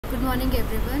Good morning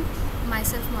everyone.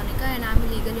 Myself Monika and I am a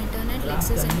legal intern at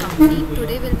LEXIS and Company.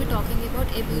 Today we'll be talking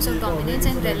about abuse of dominance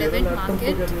and relevant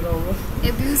market.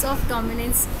 Abuse of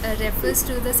dominance refers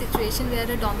to the situation where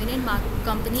a dominant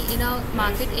company in a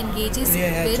market engages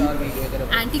in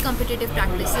anti-competitive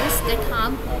practices that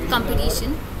harm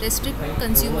competition, restrict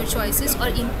consumer choices or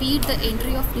impede the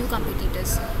entry of new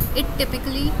competitors. It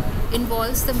typically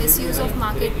involves the misuse of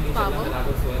market power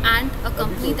and a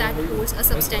company that holds a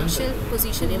substantial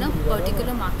position in a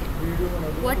particular market.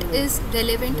 What is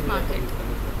relevant market?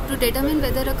 To determine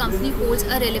whether a company holds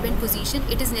a relevant position,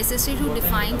 it is necessary to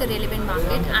define the relevant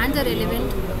market, and the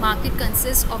relevant market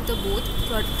consists of the both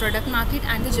product market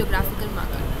and the geographical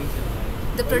market.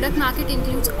 The product market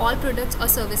includes all products or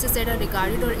services that are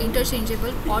regarded or interchangeable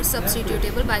or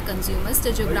substitutable by consumers.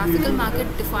 The geographical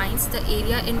market defines the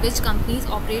area in which companies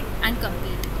operate and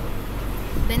compete.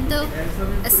 When the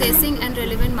assessing and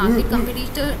relevant market,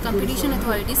 competition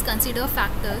authorities consider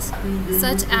factors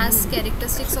such as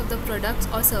characteristics of the products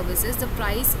or services, the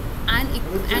price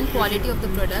and quality of the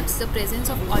products, the presence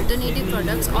of alternative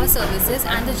products or services,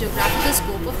 and the geographical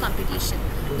scope of competition.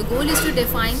 The goal is to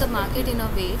define the market in a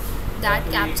way that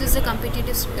captures the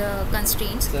competitive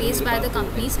constraints faced by the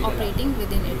companies operating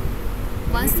within it.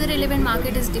 Once the relevant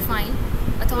market is defined,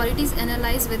 authorities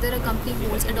analyze whether a company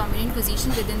holds a dominant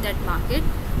position within that market.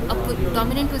 A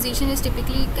dominant position is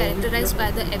typically characterized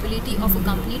by the ability of a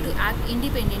company to act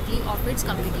independently of its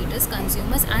competitors,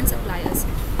 consumers, and suppliers.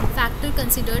 Factors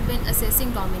considered when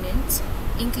assessing dominance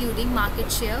including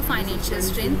market share, financial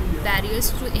strength, barriers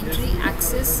to entry,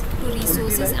 access to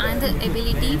resources, and the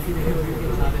ability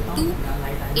to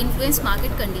influence market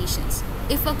conditions.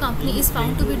 If a company is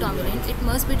found to be dominant, it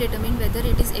must be determined whether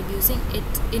it is abusing it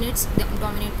in its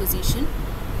dominant position.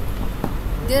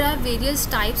 There are various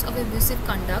types of abusive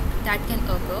conduct that can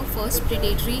occur. First,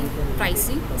 predatory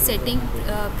pricing, setting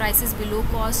prices below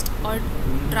cost or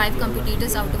drive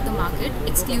competitors out of the market.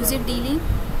 Exclusive dealing,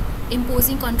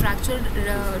 imposing contractual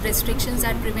restrictions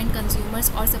that prevent consumers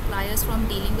or suppliers from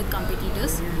dealing with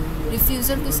competitors.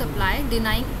 Refusal to supply,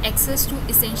 denying access to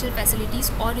essential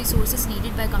facilities or resources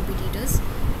needed by competitors.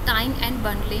 Tying and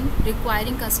bundling,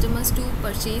 requiring customers to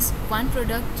purchase one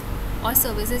product or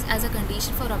services as a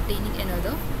condition for obtaining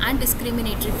another. And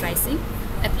discriminatory pricing,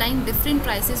 applying different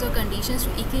prices or conditions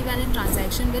to equivalent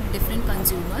transactions with different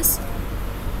consumers,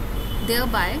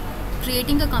 thereby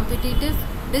creating a competitive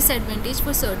disadvantage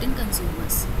for certain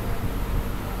consumers.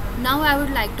 Now I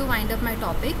would like to wind up my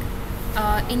topic.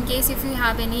 In case if you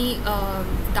have any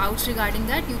doubts regarding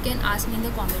that, you can ask me in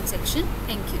the comment section.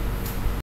 Thank you.